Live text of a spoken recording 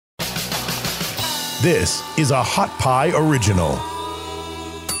This is a Hot Pie Original.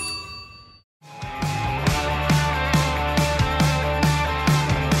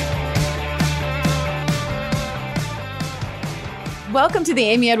 Welcome to the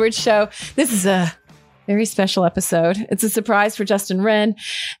Amy Edwards Show. This is a very special episode. It's a surprise for Justin Wren.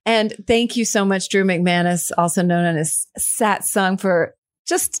 And thank you so much, Drew McManus, also known as Satsang, for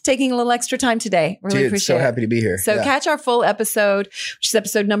just taking a little extra time today. Really appreciate it. So happy to be here. So catch our full episode, which is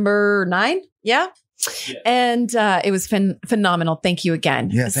episode number 9. Yeah. And it was phenomenal. Thank you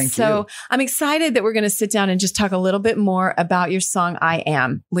again. Yeah, thank you. So I'm excited that we're going to sit down and just talk a little bit more about your song, I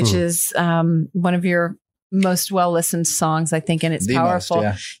Am, which is one of your most well-listened songs, I think, and it's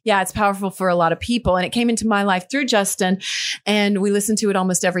powerful. Yeah, it's powerful for a lot of people. And it came into my life through Justin, and we listen to it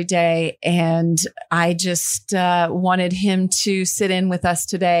almost every day. And I just wanted him to sit in with us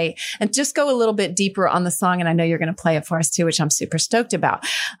today and just go a little bit deeper on the song. And I know you're going to play it for us too, which I'm super stoked about.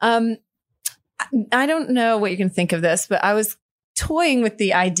 I don't know what you can think of this, but I was toying with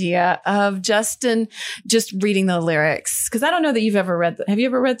the idea of Justin just reading the lyrics, because I don't know that you've ever read. Have you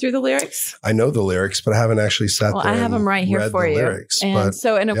ever read through the lyrics? I know the lyrics, but I haven't actually sat there. I have them right here for you. Lyrics,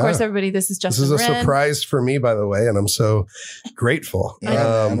 and of course, everybody, this is Justin This is a Wren. surprise for me, by the way, and I'm so grateful.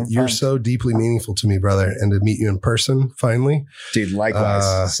 You're so deeply meaningful to me, brother, and to meet you in person finally, dude.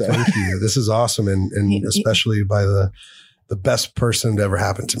 Likewise. Thank you. This is awesome, and especially by the best person to ever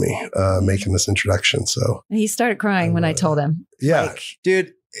happen to me, making this introduction. So he started crying when I told him. Yeah,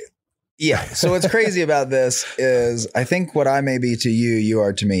 dude. Yeah. So what's crazy about this is I think what I may be to you, you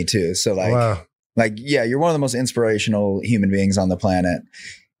are to me too. So yeah, you're one of the most inspirational human beings on the planet.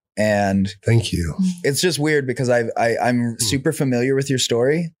 And thank you. It's just weird because I'm super familiar with your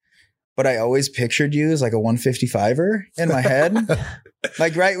story, but I always pictured you as like a 155er in my head.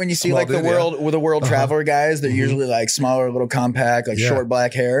 Like right when you see like the world traveler guys, they're usually like smaller, little compact, like short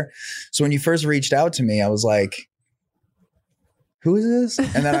black hair. So when you first reached out to me, I was like, who is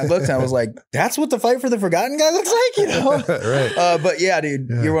this? And then I looked and I was like, that's what the Fight for the Forgotten guy looks like, you know? Right. But yeah, dude,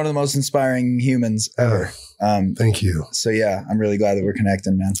 you're one of the most inspiring humans ever. Thank you. So yeah, I'm really glad that we're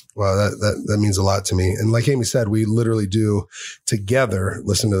connecting, man. Wow, that means a lot to me. And like Amy said, we literally do together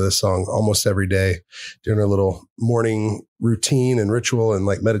listen to this song almost every day during our little morning routine and ritual and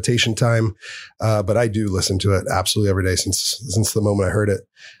like meditation time. But I do listen to it absolutely every day since the moment I heard it.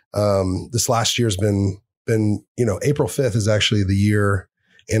 This last year's been, April 5th is actually the year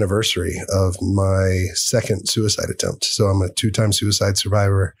anniversary of my second suicide attempt. So I'm a 2-time suicide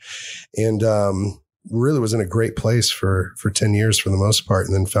survivor, and really was in a great place for 10 years for the most part,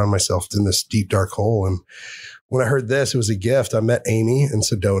 and then found myself in this deep, dark hole. And when I heard this, it was a gift. I met Amy in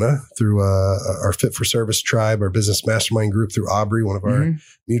Sedona through our Fit for Service tribe, our business mastermind group, through Aubrey, one of our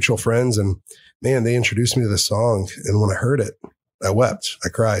mutual friends. And man, they introduced me to this song. And when I heard it, I wept, I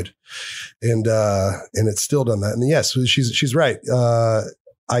cried, and it's still done that. And yes, she's right.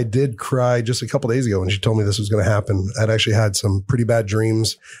 I did cry just a couple of days ago when she told me this was going to happen. I'd actually had some pretty bad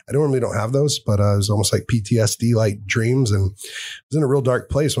dreams. I normally don't have those, but it was almost like PTSD like dreams, and I was in a real dark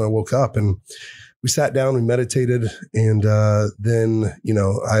place when I woke up. And we sat down, we meditated, and then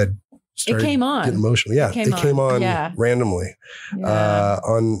I had started getting emotional. Yeah, it came on randomly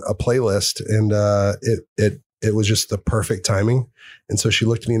on a playlist, and it was just the perfect timing. And so she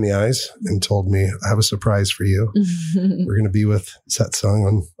looked me in the eyes and told me, I have a surprise for you. We're going to be with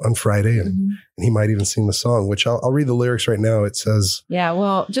Satsang on Friday, and he might even sing the song, which I'll read the lyrics right now. It says,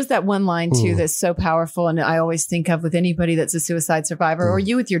 just that one line too, that's so powerful. And I always think of with anybody that's a suicide survivor, or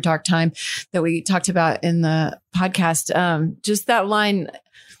you with your dark time that we talked about in the podcast, just that line,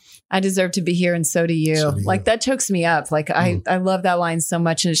 I deserve to be here, and so do you. Like that chokes me up. Like I love that line so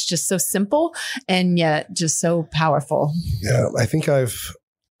much, and it's just so simple and yet just so powerful. Yeah, I think I've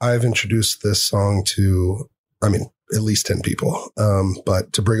introduced this song to, at least 10 people.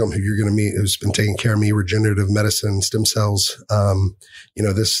 But to Brigham, who you're going to meet, who's been taking care of me, regenerative medicine, stem cells,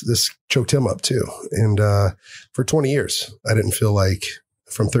 this choked him up too. And for 20 years, I didn't feel like,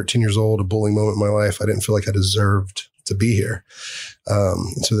 from 13 years old, a bullying moment in my life, I didn't feel like I deserved to be here.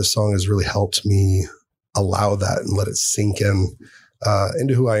 And so this song has really helped me allow that and let it sink in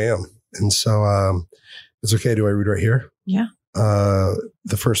into who I am. And so it's okay. Do I read right here? Yeah.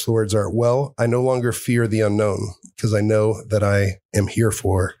 The first words are, well, I no longer fear the unknown because I know that I am here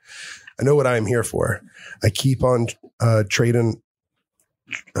for. I know what I am here for. I keep on trading.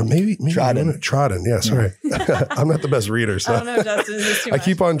 Maybe Trodden. Yeah, sorry. I'm not the best reader. So. I don't know, Justin. I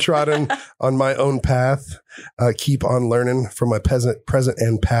keep on trotting on my own path, keep on learning from my present,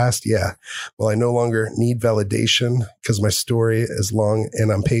 and past. Yeah. Well, I no longer need validation because my story is long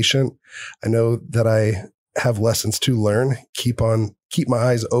and I'm patient. I know that I have lessons to learn. Keep on keep my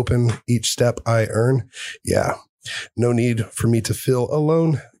eyes open each step I earn. Yeah. No need for me to feel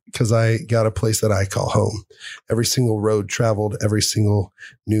alone because I got a place that I call home. Every single road traveled, every single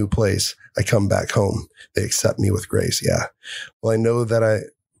new place, I come back home. They accept me with grace. Yeah. Well, I know that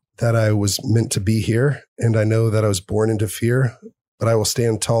I was meant to be here, and I know that I was born into fear, but I will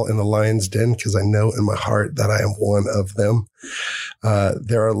stand tall in the lion's den because I know in my heart that I am one of them.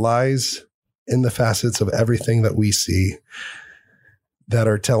 There are lies in the facets of everything that we see that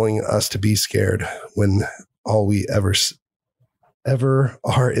are telling us to be scared when all we ever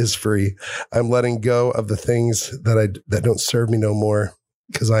are is free. I'm letting go of the things that don't serve me no more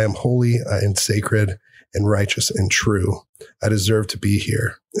because I am holy and sacred and righteous and true. I deserve to be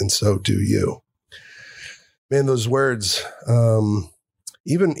here, and so do you. Man, those words,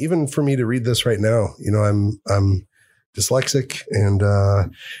 even for me to read this right now, I'm dyslexic, and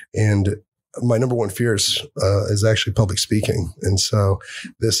my number one fear is actually public speaking. And so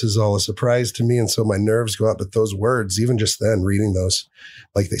this is all a surprise to me. And so my nerves go up, but those words, even just then reading those,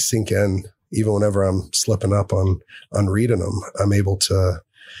 like they sink in, even whenever I'm slipping up on reading them, I'm able to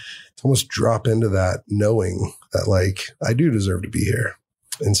almost drop into that knowing that like, I do deserve to be here.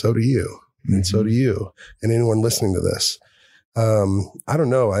 And so do you. Mm-hmm. And so do you. And anyone listening to this. I don't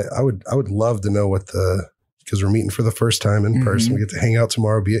know. I would love to know because we're meeting for the first time in person. We get to hang out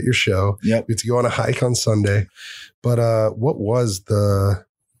tomorrow, be at your show. Yep. We get to go on a hike on Sunday. But what was the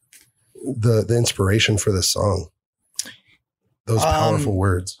inspiration for this song? Those powerful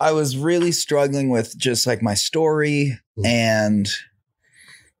words. I was really struggling with just like my story and,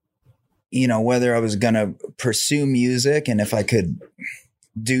 whether I was going to pursue music and if I could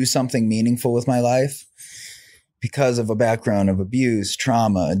do something meaningful with my life because of a background of abuse,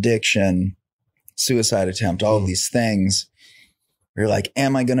 trauma, addiction, suicide attempt, all of these things. You're like,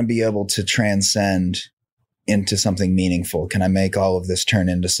 am I going to be able to transcend into something meaningful? Can I make all of this turn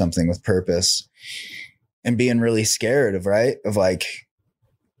into something with purpose? And being really scared of like,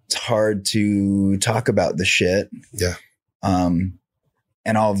 it's hard to talk about the shit. Yeah.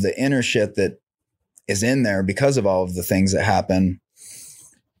 And all of the inner shit that is in there because of all of the things that happen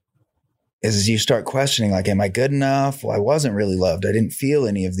is you start questioning, like, am I good enough? Well, I wasn't really loved. I didn't feel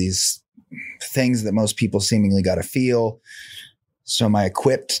any of these things that most people seemingly got to feel. So am I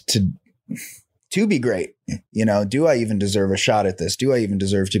equipped to be great? Do I even deserve a shot at this? Do I even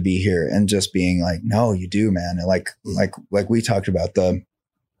deserve to be here? And just being like, no, you do, man. And like we talked about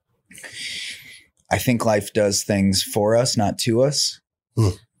I think life does things for us, not to us.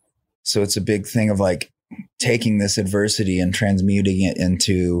 So it's a big thing of like taking this adversity and transmuting it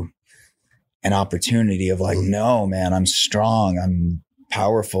into an opportunity of like, no, man, I'm strong. I'm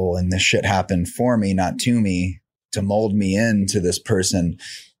powerful. And this shit happened for me, not to me, to mold me into this person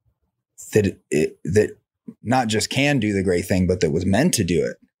that not just can do the great thing, but that was meant to do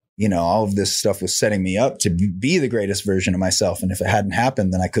it. All of this stuff was setting me up to be the greatest version of myself. And if it hadn't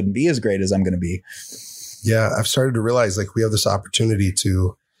happened, then I couldn't be as great as I'm going to be. Yeah. I've started to realize like we have this opportunity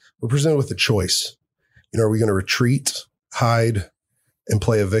we're presented with a choice. Are we going to retreat, hide, and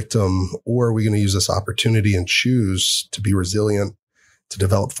play a victim, or are we going to use this opportunity and choose to be resilient, to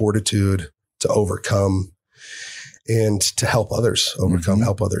develop fortitude, to overcome, and to help others overcome,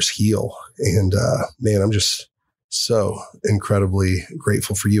 help others heal. And man, I'm just so incredibly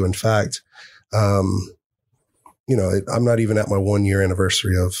grateful for you. In fact, I'm not even at my 1 year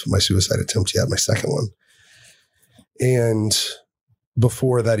anniversary of my suicide attempt yet, my second one. And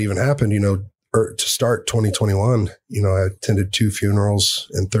before that even happened, or to start 2021, I attended 2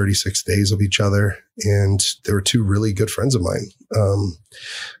 funerals in 36 days of each other. And there were 2 really good friends of mine.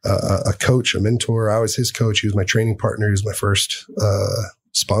 A coach, a mentor. I was his coach. He was my training partner. He was my first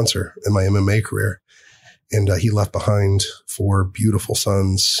sponsor in my MMA career. And he left behind 4 beautiful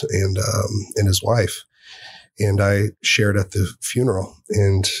sons and his wife. And I shared at the funeral,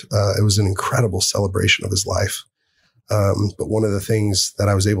 and it was an incredible celebration of his life. But one of the things that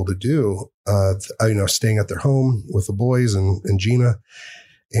I was able to do, staying at their home with the boys and Gina,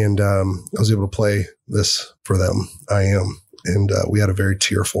 and I was able to play this for them, I Am. And we had a very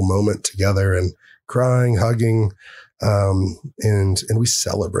tearful moment together and crying, hugging, and we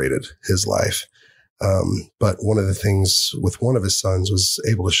celebrated his life. But one of the things with one of his sons was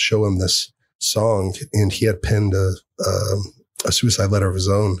able to show him this song, and he had penned a suicide letter of his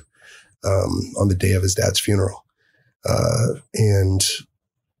own on the day of his dad's funeral. And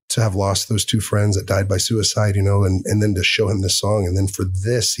to have lost those two friends that died by suicide, you know, and then to show him this song. And then for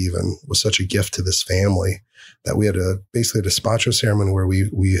this even was such a gift to this family that we had basically a despacho ceremony where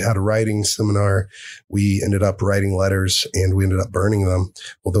we had a writing seminar. We ended up writing letters and we ended up burning them.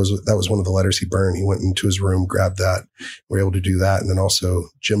 Well, that was one of the letters he burned. He went into his room, grabbed that. We were able to do that. And then also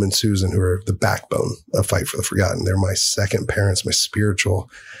Jim and Susan, who are the backbone of Fight for the Forgotten. They're my second parents, my spiritual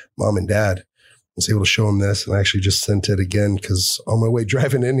mom and dad. I was able to show him this, and I actually just sent it again because on my way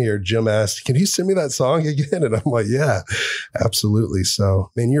driving in here, Jim asked, "Can you send me that song again?" And I'm like, "Yeah, absolutely."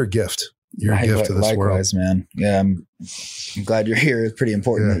 So, man, you're a gift. You're a gift to this likewise, world, man. Yeah, I'm glad you're here. It's pretty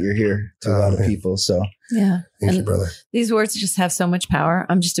important that you're here to a lot of people. So, yeah, thank you, brother. These words just have so much power.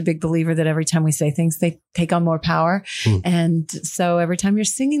 I'm just a big believer that every time we say things, they take on more power, and so every time you're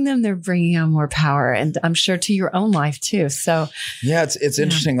singing them, they're bringing on more power, and I'm sure to your own life too. So, yeah, it's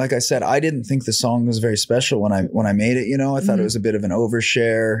interesting. Like I said, I didn't think the song was very special when I made it. You know, I thought it was a bit of an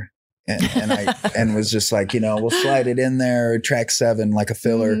overshare. And was just like, you know, we'll slide it in there, track 7, like a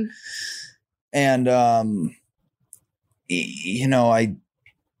filler. And, you know,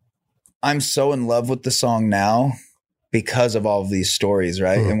 I'm so in love with the song now because of all of these stories.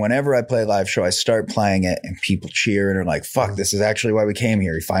 Right. And whenever I play a live show, I start playing it and people cheer and are like, fuck, this is actually why we came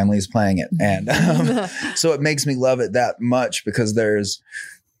here. He finally is playing it. And, so it makes me love it that much because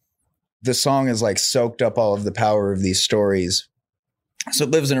the song is like soaked up all of the power of these stories. So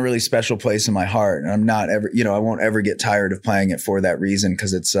it lives in a really special place in my heart. And I'm not ever, you know, I won't ever get tired of playing it for that reason.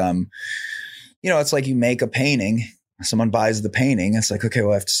 Cause it's, you know, it's like you make a painting, someone buys the painting. It's like, okay,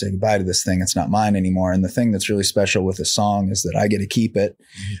 well, I have to say goodbye to this thing. It's not mine anymore. And the thing that's really special with a song is that I get to keep it,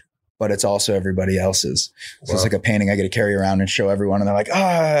 but it's also everybody else's. So it's like a painting I get to carry around and show everyone. And they're like,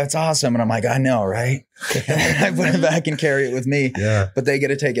 oh, it's awesome. And I'm like, I know, right? I put it back and carry it with me, but they get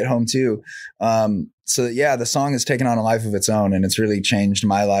to take it home too. So yeah, the song has taken on a life of its own and it's really changed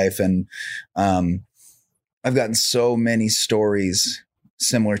my life. And, I've gotten so many stories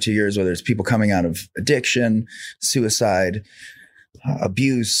similar to yours, whether it's people coming out of addiction, suicide,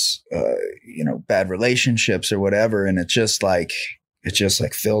 abuse, you know, bad relationships or whatever. And it just like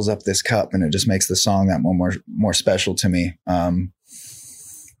fills up this cup and it just makes the song that more special to me. And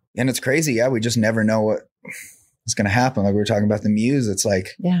it's crazy. Yeah. We just never know what is going to happen. Like we were talking about the Muse. It's like,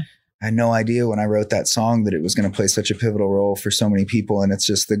 I had no idea when I wrote that song that it was going to play such a pivotal role for so many people. And it's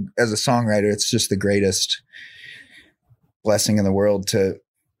just as a songwriter, it's just the greatest blessing in the world to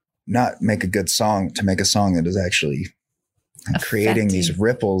not make a good song, to make a song that is actually creating these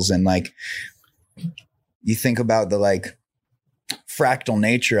ripples. And like, you think about the like fractal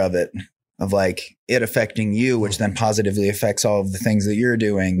nature of it, of like it affecting you, which then positively affects all of the things that you're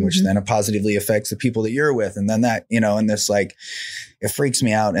doing, which then positively affects the people that you're with. And then that, you know, and this like, it freaks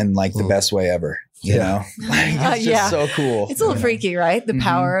me out in like the best way ever, you know, like, it's just so cool. It's a little freaky, right? The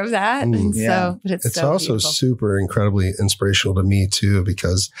power of that. And so, but it's so also beautiful. Super incredibly inspirational to me too,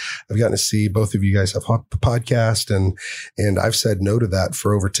 because I've gotten to see both of you guys have a podcast and I've said no to that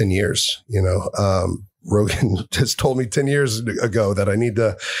for over 10 years, you know, Rogan just told me 10 years ago that I need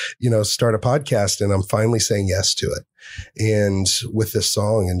to, you know, start a podcast and I'm finally saying yes to it. And with this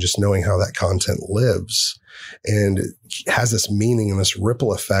song and just knowing how that content lives and has this meaning and this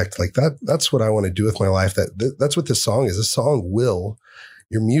ripple effect, like that's what I want to do with my life. That's what this song is. This song will,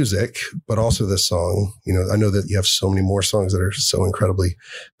 your music, but also this song, you know, I know that you have so many more songs that are so incredibly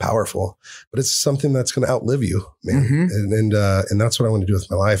powerful, but it's something that's going to outlive you, man. And that's what I want to do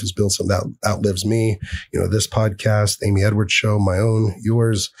with my life is build something that outlives me. You know, this podcast, Amy Edwards show, my own,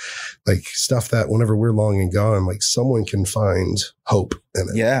 yours, like stuff that whenever we're long and gone, like someone can find hope in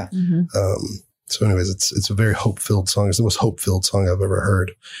it. Yeah. So anyways, it's a very hope-filled song. It's the most hope-filled song I've ever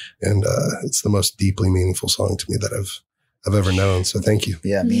heard. And, it's the most deeply meaningful song to me that I've ever known. So thank you.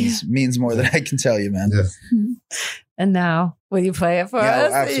 Yeah. It means more than I can tell you, man. Yeah. And now, will you play it for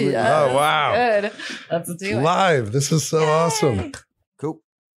us? Absolutely. Yes. Oh, wow. Good. Let's do it. Live. This is so awesome. Cool.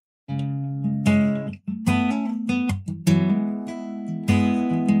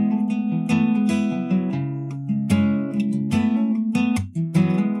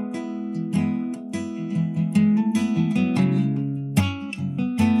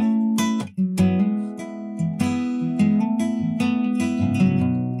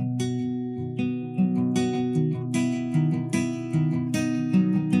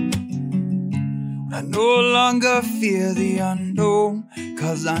 I no longer fear the unknown,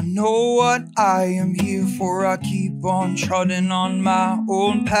 'cause I know what I am here for. I keep on trotting on my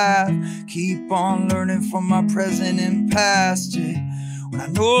own path, keep on learning from my present and past. When I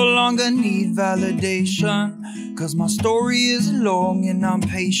no longer need validation, 'cause my story is long and I'm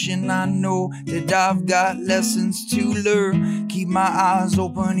patient. I know that I've got lessons to learn. Keep my eyes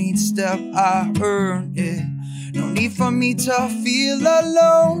open each step I earn, yeah. No need for me to feel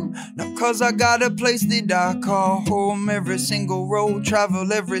alone, no, 'cause I got a place that I call home. Every single road,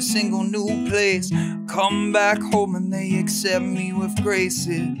 travel every single new place, come back home and they accept me with grace,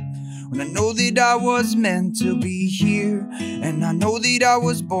 yeah. When I know that I was meant to be here, and I know that I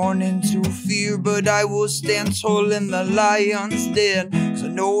was born into fear, but I will stand tall in the lion's den, 'cause I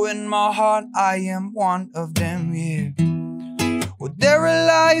know in my heart I am one of them, yeah. Well, there are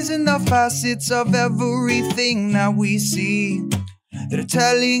lies in the facets of everything that we see that are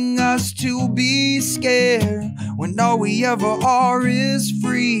telling us to be scared when all we ever are is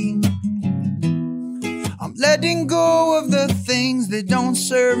free. I'm letting go of the things that don't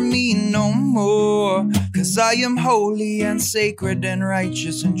serve me no more, 'cause I am holy and sacred and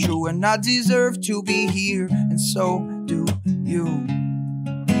righteous and true, and I deserve to be here, and so do you.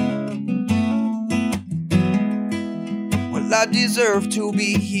 Well, I deserve to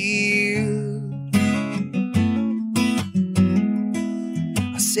be here.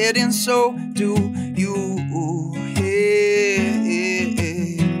 I said, and so do you.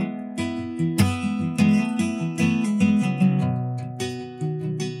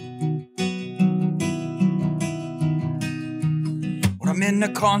 I'm in a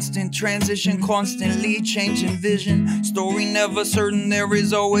constant transition, constantly changing vision. Story never certain, there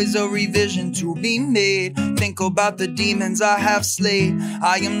is always a revision to be made. Think about the demons I have slayed.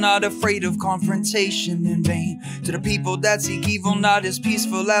 I am not afraid of confrontation in vain. To the people that seek evil, not as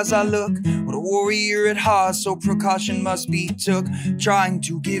peaceful as I look. What a warrior at heart, so precaution must be took. Trying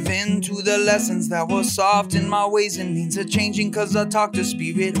to give in to the lessons that were soft in my ways and means are changing, 'cause I talk to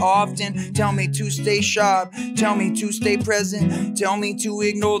spirit often. Tell me to stay sharp, tell me to stay present, tell me to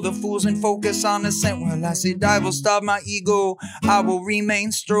ignore the fools and focus on the scent. Well, I said I will stop my ego, I will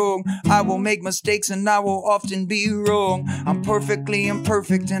remain strong. I will make mistakes and I will often be wrong. I'm perfectly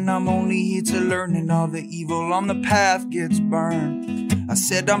imperfect and I'm only here to learn, and all the evil on the path gets burned. I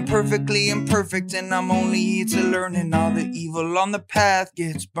said I'm perfectly imperfect and I'm only here to learn, and all the evil on the path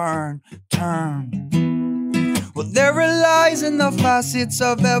gets burned. Turn. Well, there are lies in the facets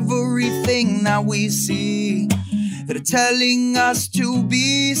of everything that we see that are telling us to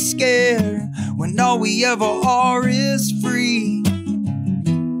be scared when all we ever are is free.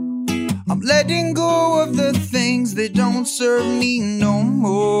 I'm letting go of the things that don't serve me no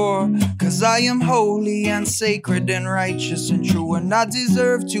more, 'cause I am holy and sacred and righteous and true, and I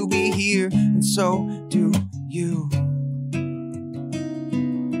deserve to be here, and so do you.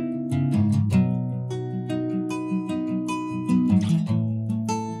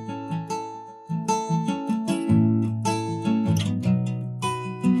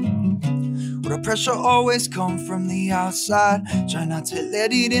 The pressure always comes from the outside. Try not to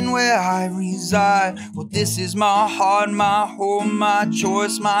let it in where I reside. Well, this is my heart, my home, my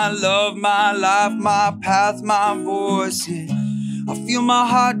choice, my love, my life, my path, my voice, yeah. I feel my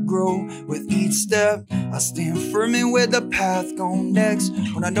heart grow with each step. I stand firm in where the path goes next.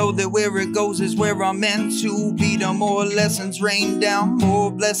 When I know that where it goes is where I'm meant to be. The more lessons rain down,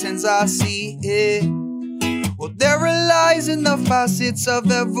 more blessings I see, yeah. Well, there are lies in the facets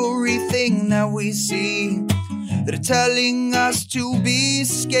of everything that we see that are telling us to be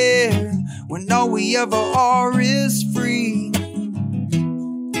scared when all we ever are is free.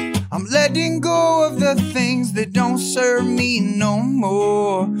 I'm letting go of the things that don't serve me no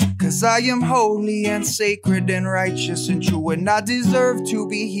more, 'cause I am holy and sacred and righteous and true, and I deserve to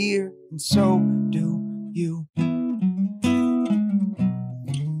be here, and so do you.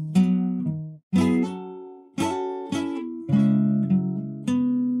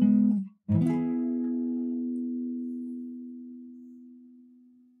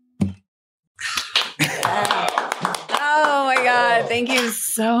 Thank you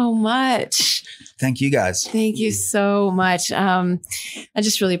so much. Thank you guys. Thank you so much. I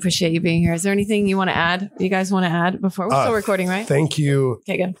just really appreciate you being here. Is there anything you want to add? You guys want to add before we're still recording, right? Thank you.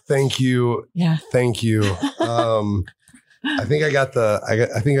 Okay, good. Thank you. Yeah. Thank you. I think I got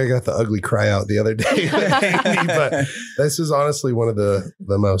the ugly cry out the other day, but this is honestly one of the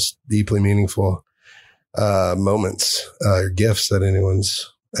most deeply meaningful moments, gifts that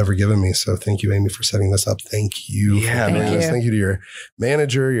anyone's ever given me. So thank you, Amy, for setting this up. Thank you. Yeah, for doing this. Thank you to your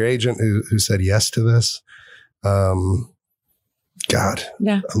manager, your agent who said yes to this. God,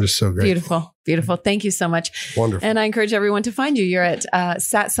 yeah, I'm just so grateful. Beautiful. Beautiful. Thank you so much. Wonderful. And I encourage everyone to find you. You're at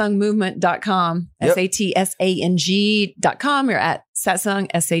satsangmovement.com, Yep. SATSANG.com. You're at Satsang,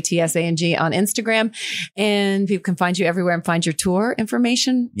 SATSANG on Instagram. And people can find you everywhere and find your tour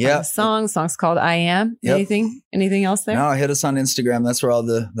information. Yeah. Songs called I Am. Yep. Anything else there? No, hit us on Instagram. That's where all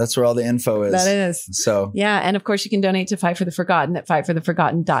the info is. That is. So yeah. And of course you can donate to Fight for the Forgotten at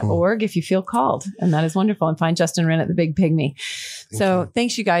fightfortheforgotten.org if you feel called. And that is wonderful. And find Justin Wren at the Big Pygmy.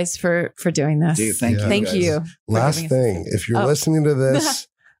 Thanks you guys for doing this. Dude, thank you. Thank you. Last thing, if you're listening to this,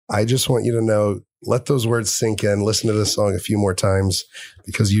 I just want you to know, let those words sink in. Listen to this song a few more times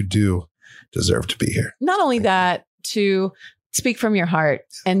because you do deserve to be here. Not only that, to speak from your heart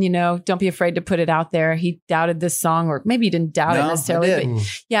and, don't be afraid to put it out there. He doubted this song, or maybe you didn't doubt it necessarily,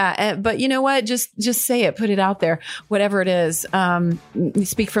 but yeah. But you know what? Just say it, put it out there, whatever it is.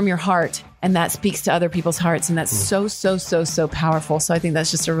 Speak from your heart, and that speaks to other people's hearts. And that's so powerful. So I think that's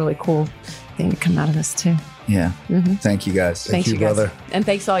just a really cool thing to come out of this too. Yeah. Mm-hmm. Thank you guys. Thank you guys. Brother. And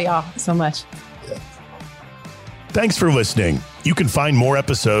thanks all y'all so much. Thanks for listening. You can find more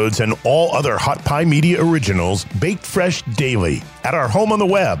episodes and all other Hot Pie Media originals baked fresh daily at our home on the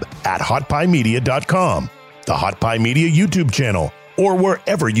web at hotpiemedia.com, the Hot Pie Media YouTube channel, or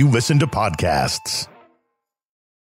wherever you listen to podcasts.